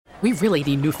We really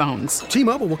need new phones.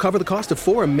 T-Mobile will cover the cost of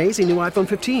 4 amazing new iPhone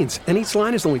 15s, and each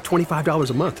line is only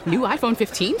 $25 a month. New iPhone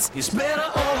 15s? It's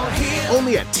better over here.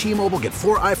 Only at T-Mobile, get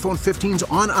 4 iPhone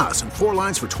 15s on us and 4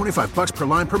 lines for $25 per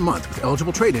line per month with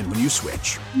eligible trade-in when you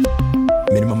switch.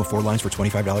 Minimum of 4 lines for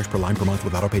 $25 per line per month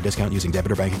with autopay discount using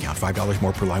debit or bank account. $5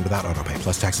 more per line without autopay,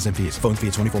 plus taxes and fees. Phone fee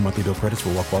at 24 monthly bill credits for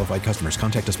well-qualified customers.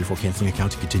 Contact us before canceling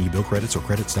account to continue bill credits or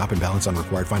credit stop and balance on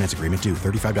required finance agreement due.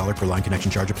 $35 per line connection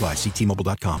charge applies. See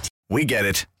T-Mobile.com. We get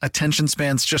it. Attention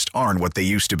spans just aren't what they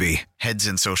used to be. Heads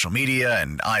in social media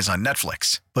and eyes on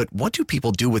Netflix. But what do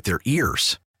people do with their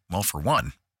ears? Well, for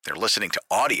one, they're listening to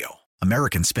audio.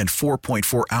 Americans spend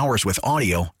 4.4 hours with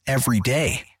audio every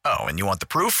day. Oh, and you want the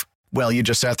proof? Well, you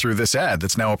just sat through this ad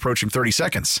that's now approaching 30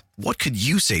 seconds. What could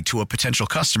you say to a potential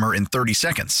customer in 30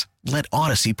 seconds? Let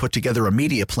Odyssey put together a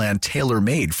media plan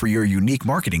tailor-made for your unique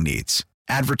marketing needs.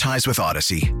 Advertise with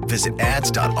Odyssey. Visit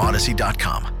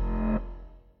ads.odyssey.com.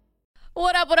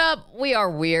 What up, what up? We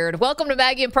are weird. Welcome to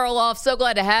Maggie and Perloff. So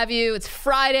glad to have you. It's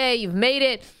Friday. You've made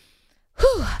it.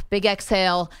 Whew, big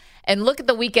exhale. And look at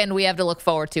the weekend we have to look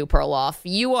forward to, Perloff.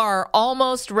 You are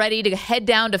almost ready to head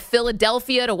down to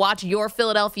Philadelphia to watch your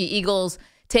Philadelphia Eagles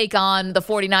take on the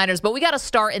 49ers. But we got to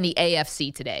start in the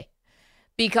AFC today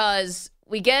because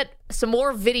we get some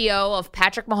more video of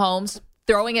Patrick Mahomes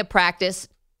throwing at practice.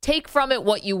 Take from it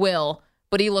what you will,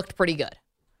 but he looked pretty good.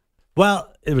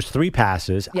 Well, it was 3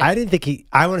 passes. Yeah. I didn't think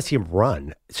I want to see him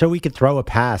run so he could throw a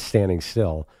pass standing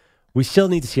still. We still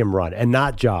need to see him run and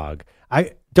not jog.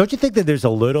 Don't you think that there's a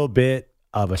little bit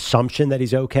of assumption that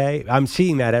he's okay? I'm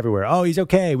seeing that everywhere. Oh, he's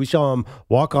okay. We saw him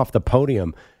walk off the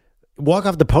podium.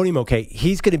 Okay.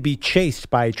 He's going to be chased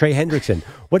by Trey Hendrickson.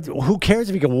 Who cares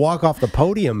if he can walk off the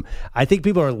podium? I think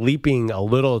people are leaping a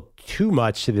little too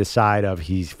much to the side of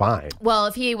he's fine. Well,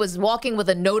 if he was walking with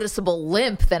a noticeable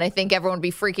limp, then I think everyone would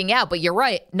be freaking out. But you're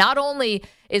right. Not only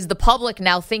is the public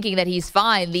now thinking that he's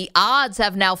fine, the odds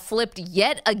have now flipped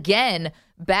yet again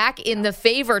back in the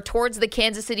favor towards the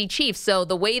Kansas City Chiefs. So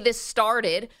the way this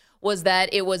started was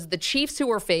that it was the Chiefs who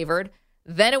were favored.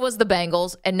 Then it was the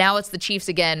Bengals, and now it's the Chiefs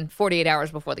again 48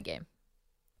 hours before the game.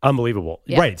 Unbelievable.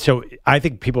 Yeah. Right. So I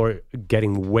think people are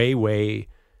getting way, way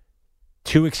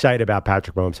too excited about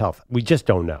Patrick Mahomes' health. We just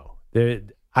don't know.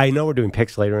 I know we're doing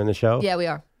picks later in the show. Yeah, we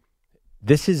are.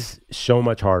 This is so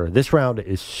much harder. This round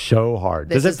is so hard.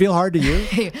 Does it feel hard to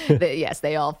you? Yes,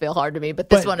 they all feel hard to me, but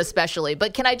this one especially.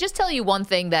 But can I just tell you one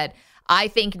thing that I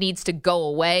think needs to go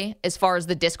away as far as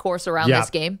the discourse around this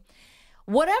game?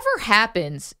 Whatever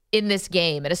happens in this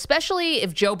game, and especially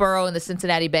if Joe Burrow and the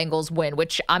Cincinnati Bengals win,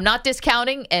 which I'm not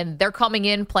discounting, and they're coming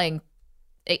in playing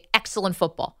excellent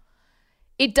football,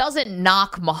 it doesn't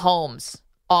knock Mahomes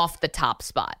off the top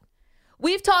spot.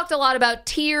 We've talked a lot about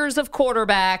tiers of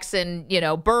quarterbacks and,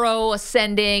 Burrow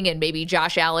ascending and maybe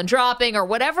Josh Allen dropping or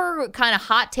whatever kind of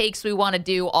hot takes we want to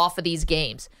do off of these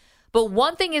games. But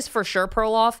one thing is for sure,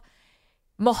 Perloff,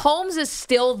 Mahomes is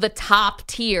still the top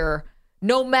tier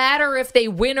no matter if they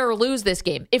win or lose this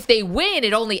game. If they win,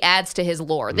 it only adds to his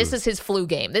lore. This is his flu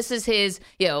game. This is his,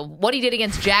 what he did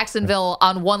against Jacksonville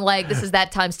on one leg. This is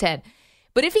that times 10.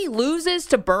 But if he loses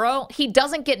to Burrow, he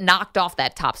doesn't get knocked off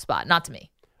that top spot. Not to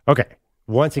me. Okay.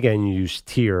 Once again, you use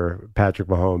tier, Patrick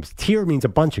Mahomes. Tier means a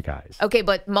bunch of guys. Okay,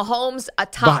 but Mahomes, a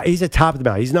top. He's a top of the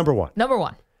mountain. He's number one. Number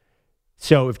one.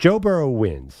 So if Joe Burrow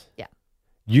wins, yeah,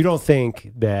 you don't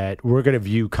think that we're going to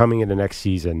view coming into next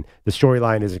season, the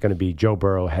storyline is going to be Joe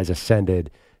Burrow has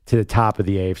ascended to the top of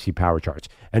the AFC power charts.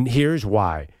 And here's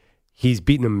why. He's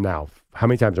beaten them now. How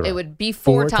many times in a row? It would be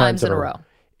four times in a row.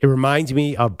 It reminds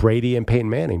me of Brady and Peyton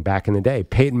Manning back in the day.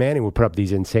 Peyton Manning would put up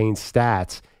these insane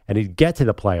stats, and he'd get to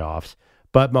the playoffs.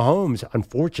 But Mahomes,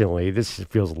 unfortunately, this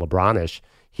feels LeBron-ish.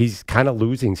 He's kind of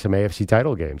losing some AFC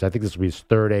title games. I think this will be his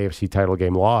 3rd AFC title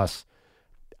game loss.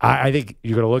 I think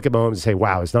you're going to look at Mahomes and say,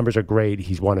 wow, his numbers are great.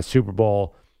 He's won a Super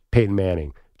Bowl. Peyton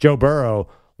Manning. Joe Burrow,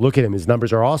 look at him. His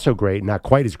numbers are also great, not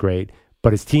quite as great,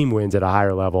 but his team wins at a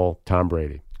higher level. Tom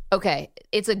Brady. Okay,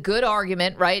 it's a good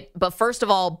argument, right? But first of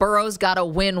all, Burrow's got to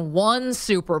win 1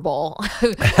 Super Bowl.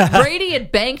 Brady had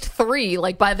banked 3,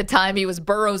 by the time he was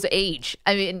Burrow's age.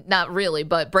 I mean, not really,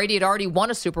 but Brady had already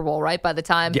won a Super Bowl, right? By the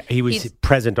time he was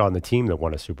present on the team that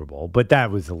won a Super Bowl, but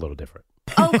that was a little different.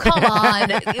 Oh, come on.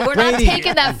 We're not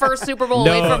taking that first Super Bowl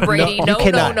away from Brady.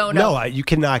 No. You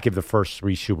cannot give the first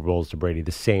 3 Super Bowls to Brady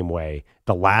the same way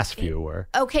the last few were.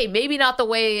 Okay, maybe not the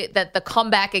way that the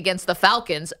comeback against the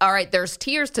Falcons. All right, there's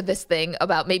tiers to this thing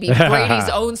about maybe Brady's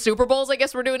own Super Bowls. I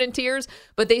guess we're doing in tiers,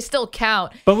 but they still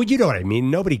count. But you know what I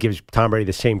mean. Nobody gives Tom Brady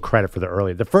the same credit for the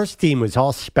early. The first team was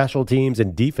all special teams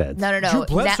and defense. No. Drew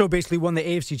Bledsoe basically won the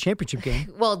AFC Championship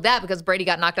game. Well, because Brady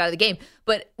got knocked out of the game.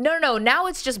 But no. Now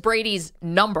it's just Brady's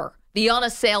number, the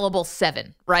unassailable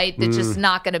 7, right? That's just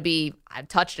not going to be, I've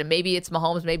touched him. Maybe it's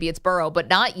Mahomes, maybe it's Burrow, but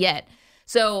not yet.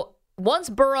 So once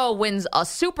Burrow wins a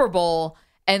Super Bowl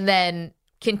and then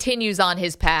continues on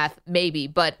his path, maybe,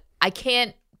 but I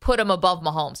can't put him above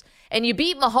Mahomes. And you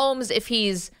beat Mahomes if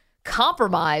he's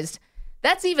compromised.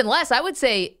 That's even less. I would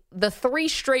say the 3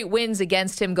 straight wins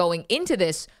against him going into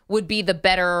this would be the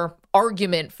better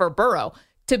argument for Burrow.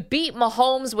 To beat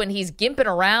Mahomes when he's gimping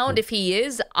around, if he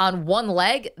is on one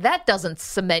leg, that doesn't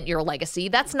cement your legacy.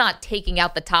 That's not taking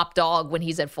out the top dog when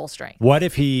he's at full strength. What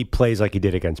if he plays like he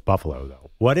did against Buffalo,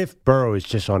 though? What if Burrow is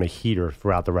just on a heater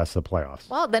throughout the rest of the playoffs?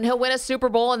 Well, then he'll win a Super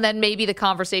Bowl, and then maybe the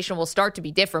conversation will start to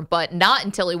be different, but not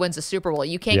until he wins a Super Bowl.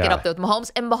 You can't get up there with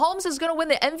Mahomes, and Mahomes is going to win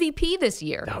the MVP this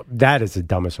year. No, that is the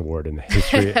dumbest award in the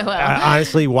history.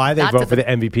 Honestly, why they vote for the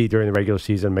MVP during the regular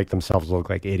season, make themselves look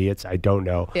like idiots, I don't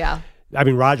know. Yeah. I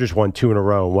mean, Rodgers won 2 in a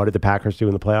row. What did the Packers do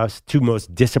in the playoffs? 2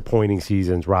 most disappointing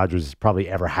seasons Rodgers has probably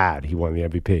ever had. He won the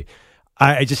MVP.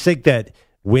 I just think that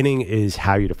winning is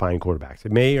how you define quarterbacks.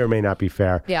 It may or may not be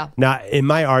fair. Yeah. Now, in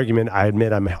my argument, I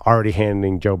admit I'm already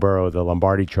handing Joe Burrow the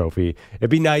Lombardi trophy. It'd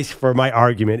be nice for my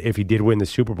argument if he did win the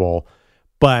Super Bowl.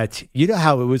 But you know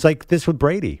how it was like this with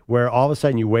Brady, where all of a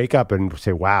sudden you wake up and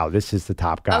say, wow, this is the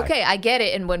top guy. Okay, I get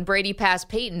it. And when Brady passed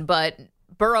Peyton, but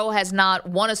Burrow has not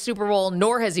won a Super Bowl,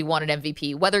 nor has he won an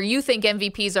MVP. Whether you think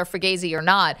MVPs are fugazi or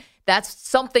not, that's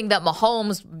something that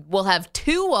Mahomes will have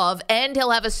 2 of, and he'll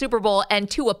have a Super Bowl and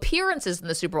 2 appearances in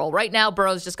the Super Bowl. Right now,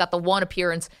 Burrow's just got the 1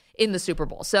 appearance in the Super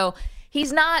Bowl. So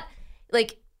he's not,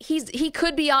 like, he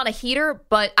could be on a heater,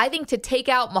 but I think to take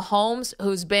out Mahomes,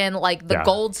 who's been, like, the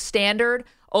gold standard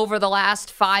over the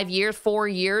last 4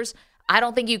 years, I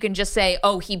don't think you can just say,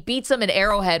 oh, he beats him at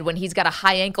Arrowhead when he's got a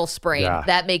high ankle sprain. Yeah.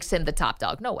 That makes him the top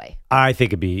dog. No way. I think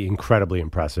it'd be incredibly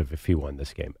impressive if he won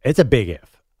this game. It's a big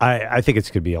if. I think it's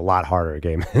going to be a lot harder a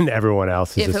game than everyone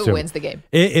else is assuming. Who wins the game?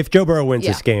 If Joe Burrow wins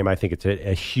this game, I think it's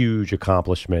a huge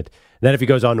accomplishment. Then if he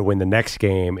goes on to win the next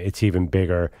game, it's even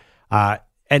bigger.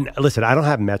 And listen, I don't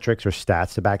have metrics or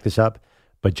stats to back this up,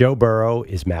 but Joe Burrow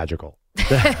is magical.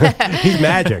 He's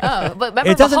magic. Oh, but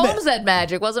remember, Mahomes had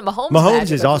magic. Wasn't Mahomes Mahomes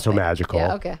magic is also magical.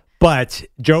 Yeah, okay. But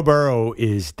Joe Burrow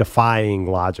is defying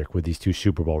logic with these 2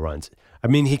 Super Bowl runs. I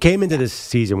mean, he came into this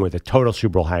season with a total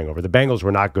Super Bowl hangover. The Bengals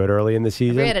were not good early in the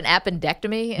season. He had an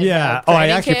appendectomy. I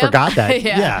actually forgot that.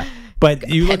 Yeah. But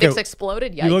you look at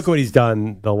exploded. Yikes. You look at what he's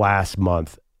done the last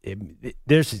month.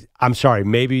 I'm sorry,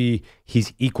 maybe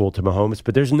he's equal to Mahomes,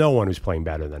 but there's no one who's playing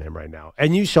better than him right now.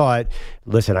 And you saw it.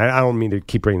 Listen, I don't mean to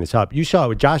keep bringing this up. You saw it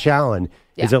with Josh Allen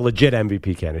is a legit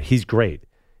MVP candidate. He's great.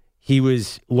 He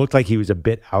looked like he was a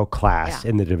bit outclassed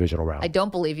in the divisional round. I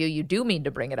don't believe you. You do mean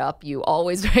to bring it up. You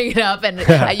always bring it up, and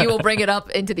you will bring it up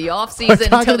into the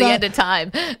offseason until the end of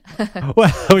time.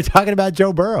 Well, we're talking about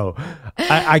Joe Burrow.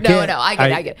 I can't. No,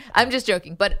 I get it. I'm just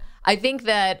joking. But I think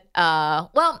that,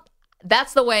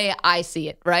 that's the way I see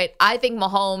it, right? I think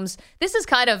Mahomes, this is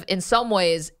kind of, in some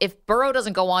ways, if Burrow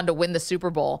doesn't go on to win the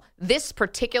Super Bowl, this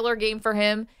particular game for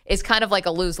him is kind of like a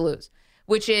lose-lose,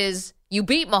 which is you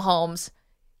beat Mahomes,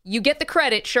 you get the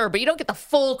credit, sure, but you don't get the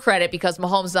full credit because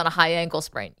Mahomes is on a high ankle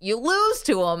sprain. You lose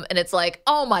to him, and it's like,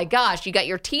 oh my gosh, you got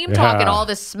your team talking all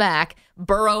this smack,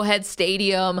 Burrowhead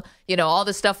Stadium, all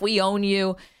this stuff, we own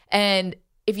you. And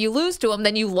if you lose to him,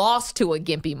 then you lost to a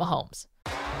gimpy Mahomes.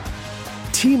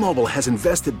 T-Mobile has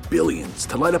invested billions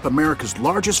to light up America's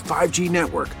largest 5G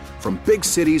network, from big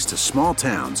cities to small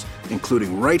towns,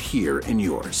 including right here in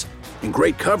yours. And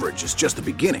great coverage is just the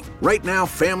beginning. Right now,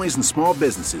 families and small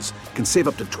businesses can save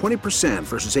up to 20%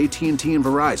 versus AT&T and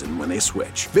Verizon when they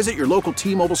switch. Visit your local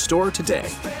T-Mobile store today.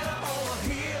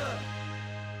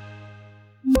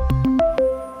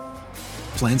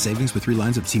 Plan savings with 3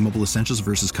 lines of T-Mobile Essentials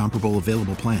versus comparable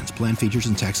available plans. Plan features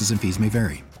and taxes and fees may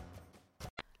vary.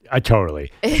 Totally.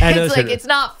 It's like, it's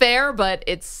not fair, but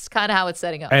it's kind of how it's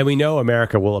setting up. And we know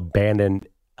America will abandon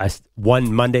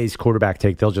one Monday's quarterback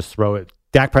take. They'll just throw it.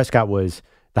 Dak Prescott was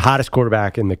the hottest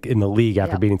quarterback in the league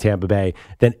after beating Tampa Bay.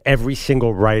 Then every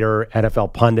single writer,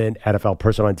 NFL pundit, NFL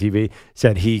person on TV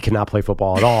said he cannot play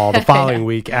football at all the following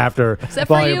week after. Except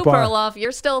for you, Perloff.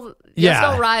 You're still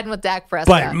riding with Dak Prescott.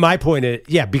 But my point is,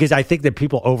 because I think that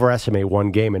people overestimate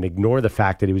one game and ignore the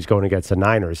fact that he was going against the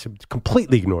Niners.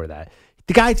 Completely ignore that.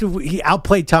 The guy, he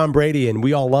outplayed Tom Brady, and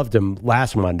we all loved him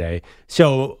last Monday.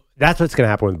 So that's what's going to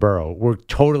happen with Burrow. We're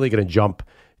totally going to jump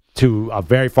to a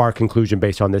very far conclusion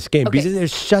based on this game because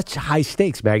there's such high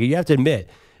stakes, Maggie. You have to admit,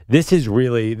 this is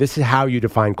how you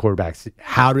define quarterbacks.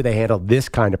 How do they handle this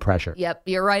kind of pressure? Yep,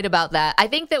 you're right about that. I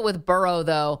think that with Burrow,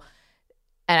 though,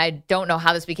 and I don't know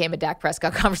how this became a Dak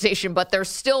Prescott conversation, but there's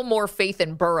still more faith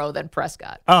in Burrow than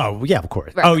Prescott. Oh, yeah, of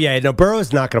course. Right. Oh, yeah. No,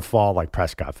 Burrow's not going to fall like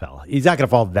Prescott fell. He's not going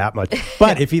to fall that much.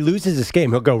 But if he loses this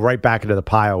game, he'll go right back into the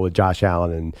pile with Josh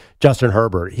Allen and Justin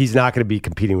Herbert. He's not going to be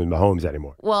competing with Mahomes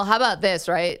anymore. Well, how about this,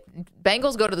 right?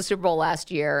 Bengals go to the Super Bowl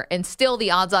last year, and still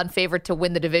the odds-on favorite to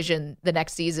win the division the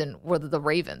next season were the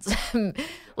Ravens.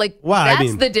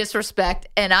 That's the disrespect.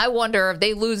 And I wonder if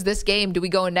they lose this game, do we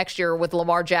go in next year with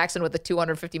Lamar Jackson with a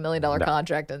 $250 million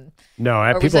contract? And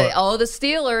or we say, the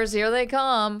Steelers, here they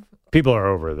come. People are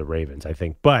over the Ravens, I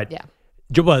think. But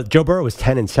Joe Burrow was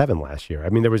 10-7 last year. I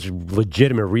mean, there was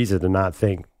legitimate reason to not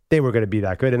think they were going to be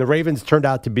that good. And the Ravens turned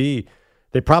out to be,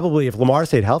 they probably, if Lamar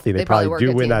stayed healthy, they probably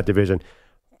do win that division.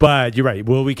 But you're right.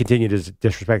 Will we continue to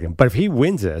disrespect him? But if he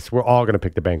wins this, we're all going to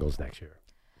pick the Bengals next year.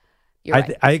 I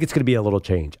think it's going to be a little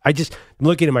change. I'm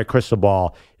looking at my crystal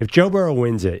ball. If Joe Burrow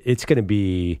wins it, it's going to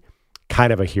be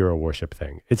kind of a hero worship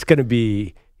thing. It's going to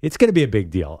be a big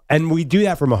deal. And we do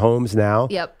that for Mahomes now.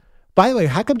 Yep. By the way,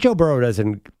 how come Joe Burrow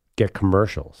doesn't get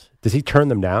commercials? Does he turn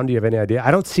them down? Do you have any idea? I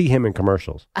don't see him in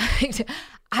commercials.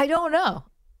 I don't know.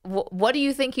 What do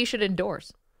you think he should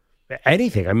endorse?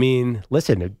 Anything. I mean,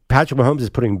 listen, Patrick Mahomes is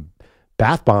putting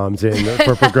bath bombs in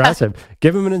for Progressive.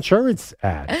 Give him an insurance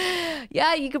ad.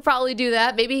 Yeah, you could probably do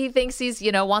that. Maybe he thinks he's,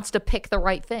 wants to pick the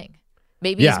right thing.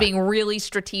 Maybe he's being really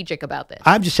strategic about this.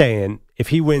 I'm just saying, if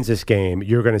he wins this game,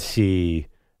 you're going to see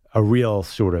a real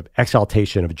sort of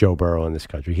exaltation of Joe Burrow in this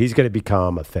country. He's going to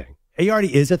become a thing. He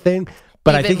already is a thing,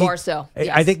 but I think more so. Yes.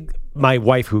 I think my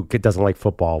wife, who doesn't like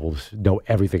football, will know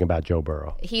everything about Joe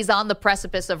Burrow. He's on the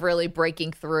precipice of really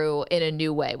breaking through in a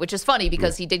new way, which is funny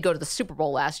because he did go to the Super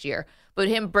Bowl last year. But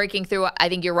him breaking through, I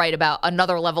think you're right about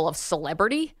another level of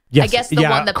celebrity. Yes. I guess the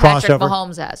one that Patrick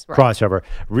Mahomes has. Right. Crossover.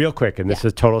 Real quick, and this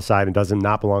is total side and does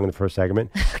not belong in the first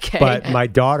segment. Okay. But my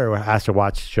daughter has to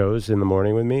watch shows in the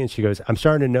morning with me, and she goes, I'm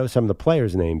starting to know some of the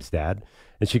players' names, Dad.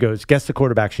 And she goes, guess the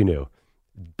quarterback she knew.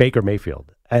 Baker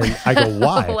Mayfield. And I go,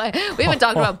 why? We haven't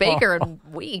talked about Baker in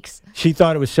weeks. She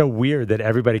thought it was so weird that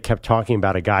everybody kept talking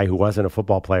about a guy who wasn't a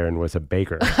football player and was a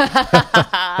baker.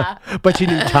 But she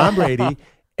knew Tom Brady,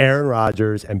 Aaron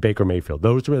Rodgers, and Baker Mayfield.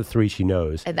 Those were the three she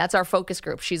knows. And that's our focus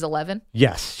group. She's 11?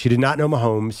 Yes. She did not know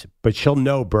Mahomes, but she'll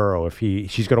know Burrow if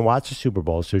she's going to watch the Super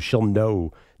Bowl, so she'll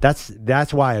know.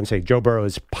 That's why I'm saying Joe Burrow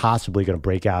is possibly going to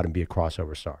break out and be a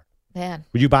crossover star. Man.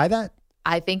 Would you buy that?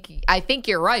 I think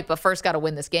you're right, but first got to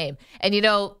win this game. And,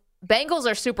 Bengals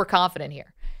are super confident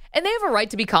here. And they have a right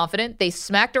to be confident. They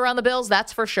smacked around the Bills,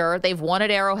 that's for sure. They've won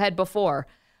at Arrowhead before.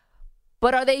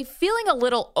 But are they feeling a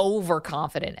little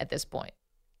overconfident at this point?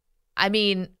 I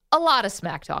mean, a lot of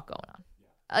smack talk going on.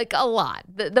 Like, a lot.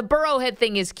 The Burrowhead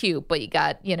thing is cute, but you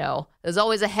got, there's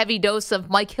always a heavy dose of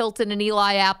Mike Hilton and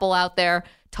Eli Apple out there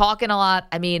talking a lot.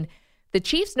 I mean, the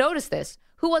Chiefs noticed this.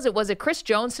 Who was it? Was it Chris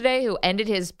Jones today who ended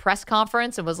his press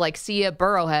conference and was like, see ya,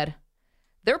 Burrowhead?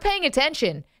 They're paying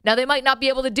attention. Now, they might not be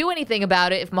able to do anything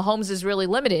about it if Mahomes is really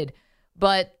limited,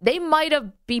 but they might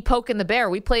be poking the bear.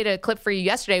 We played a clip for you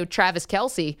yesterday with Travis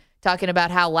Kelce talking about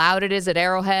how loud it is at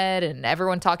Arrowhead and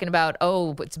everyone talking about,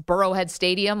 it's Burrowhead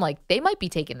Stadium. Like, they might be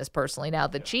taking this personally now,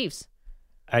 the Chiefs.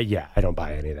 I don't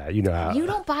buy any of that. You know how. You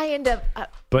don't buy into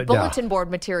bulletin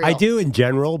board material. I do in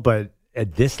general, but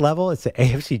at this level, it's the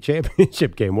AFC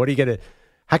Championship game. What are you going to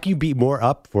 – how can you be more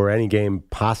up for any game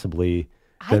possibly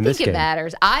than this game? I think it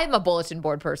matters. I'm a bulletin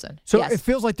board person. So yes. It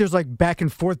feels like there's like back and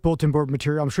forth bulletin board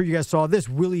material. I'm sure you guys saw this.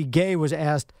 Willie Gay was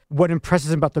asked what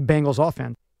impresses him about the Bengals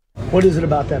offense. What is it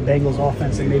about that Bengals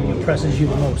offense that maybe impresses you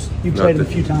the most? You played it a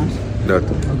few times.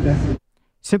 Nothing. Okay.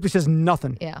 Simply says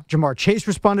nothing. Yeah. Jamar Chase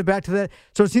responded back to that.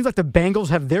 So it seems like the Bengals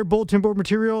have their bulletin board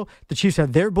material. The Chiefs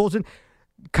have their bulletin.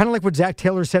 Kind of like what Zach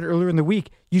Taylor said earlier in the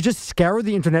week. You just scour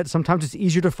the internet. Sometimes it's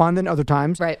easier to find than other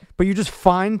times. Right. But you just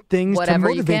find things Whatever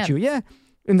to motivate you. Yeah.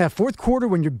 In that fourth quarter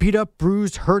when you're beat up,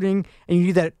 bruised, hurting, and you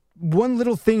need that one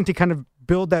little thing to kind of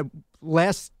build that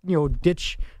last,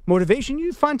 ditch motivation,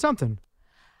 you find something.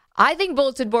 I think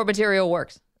bulletin board material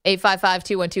works.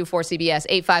 855-212-4CBS,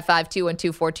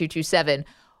 855-212-4227.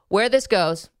 Where this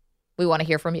goes, we want to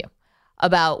hear from you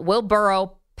about will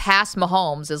Burrow pass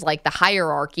Mahomes is like the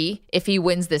hierarchy if he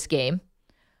wins this game.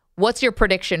 What's your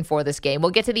prediction for this game?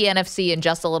 We'll get to the NFC in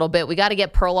just a little bit. We got to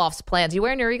get Perloff's plans. You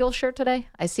wearing your Eagles shirt today?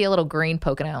 I see a little green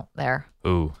poking out there.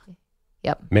 Ooh.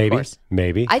 Yep.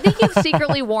 Maybe. I think you've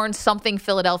secretly worn something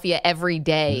Philadelphia every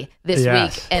day this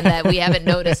week and that we haven't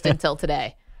noticed until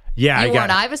today. Yeah, you wore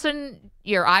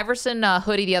your Iverson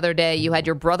hoodie the other day. You had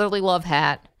your brotherly love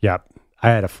hat. Yep. I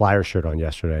had a Flyer shirt on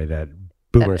yesterday that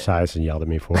Boomer Esiason yelled at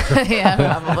me for. Yeah,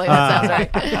 probably. That sounds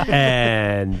right.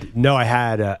 And no, I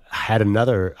had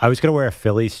another. I was going to wear a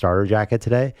Philly starter jacket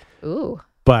today. Ooh.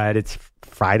 but it's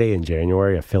Friday in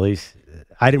January, a Phillies.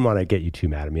 I didn't want to get you too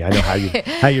mad at me. I know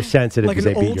how you're sensitive like because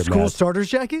an they beat old your school Mets. starter's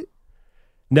jacket?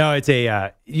 No, it's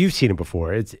a you've seen it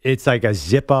before. It's like a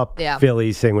zip up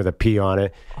Phillies thing with a P on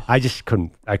it. I just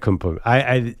couldn't put.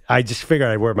 I just figured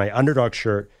I'd wear my Underdog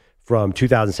shirt from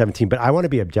 2017, but I want to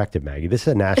be objective, Maggie. This is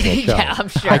a national show. Yeah, I'm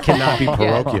sure. I cannot be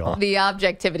parochial. The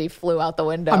objectivity flew out the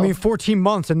window. I mean, 14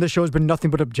 months, and this show has been nothing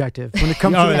but objective. When it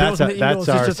comes to the Bills and the Eagles,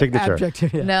 that's our it's just signature.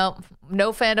 objective. Yeah.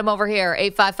 No fandom over here.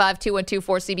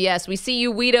 855-212-4CBS. We see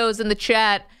you Weedos in the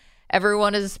chat.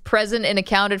 Everyone is present and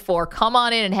accounted for. Come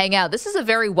on in and hang out. This is a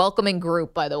very welcoming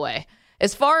group, by the way.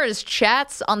 As far as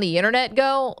chats on the internet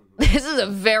go, this is a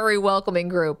very welcoming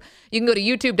group. You can go to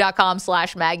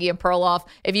youtube.com/Maggie and Perloff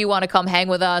if you want to come hang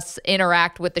with us,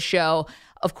 interact with the show.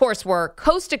 Of course, we're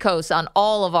coast to coast on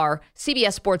all of our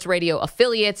CBS Sports Radio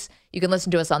affiliates. You can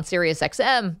listen to us on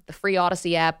SiriusXM, the free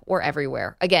Odyssey app. We're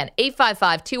everywhere. Again,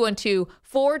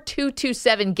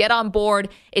 855-212-4227. Get on board.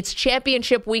 It's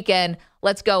championship weekend.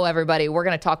 Let's go, everybody. We're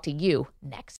going to talk to you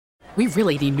next. We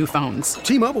really need new phones.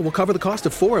 T-Mobile will cover the cost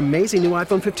of 4 amazing new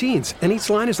iPhone 15s, and each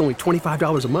line is only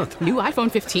 $25 a month. New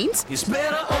iPhone 15s? It's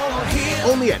better over here.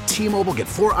 Only at T-Mobile, get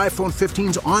 4 iPhone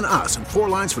 15s on us and 4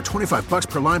 lines for $25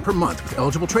 per line per month with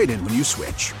eligible trade-in when you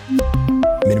switch.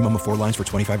 Minimum of 4 lines for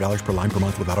 $25 per line per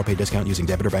month with autopay discount using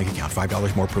debit or bank account.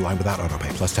 $5 more per line without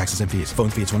autopay, plus taxes and fees. Phone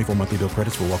fee at 24 monthly bill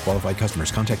credits for well-qualified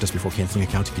customers. Contact us before canceling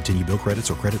account to continue bill credits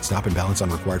or credit stop and balance on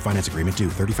required finance agreement due.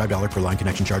 $35 per line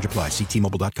connection charge applies. See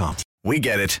T-Mobile.com. We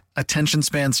get it. Attention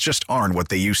spans just aren't what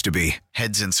they used to be.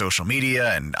 Heads in social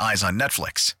media and eyes on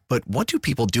Netflix. But what do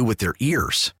people do with their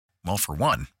ears? Well, for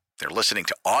one, they're listening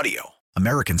to audio.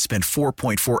 Americans spend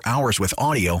 4.4 hours with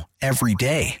audio every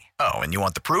day. Oh, and you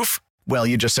want the proof? Well,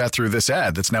 you just sat through this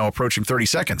ad that's now approaching 30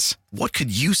 seconds. What could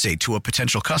you say to a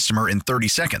potential customer in 30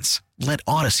 seconds? Let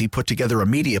Odyssey put together a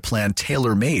media plan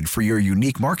tailor-made for your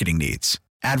unique marketing needs.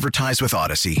 Advertise with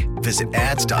Odyssey. Visit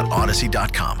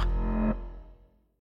ads.odyssey.com.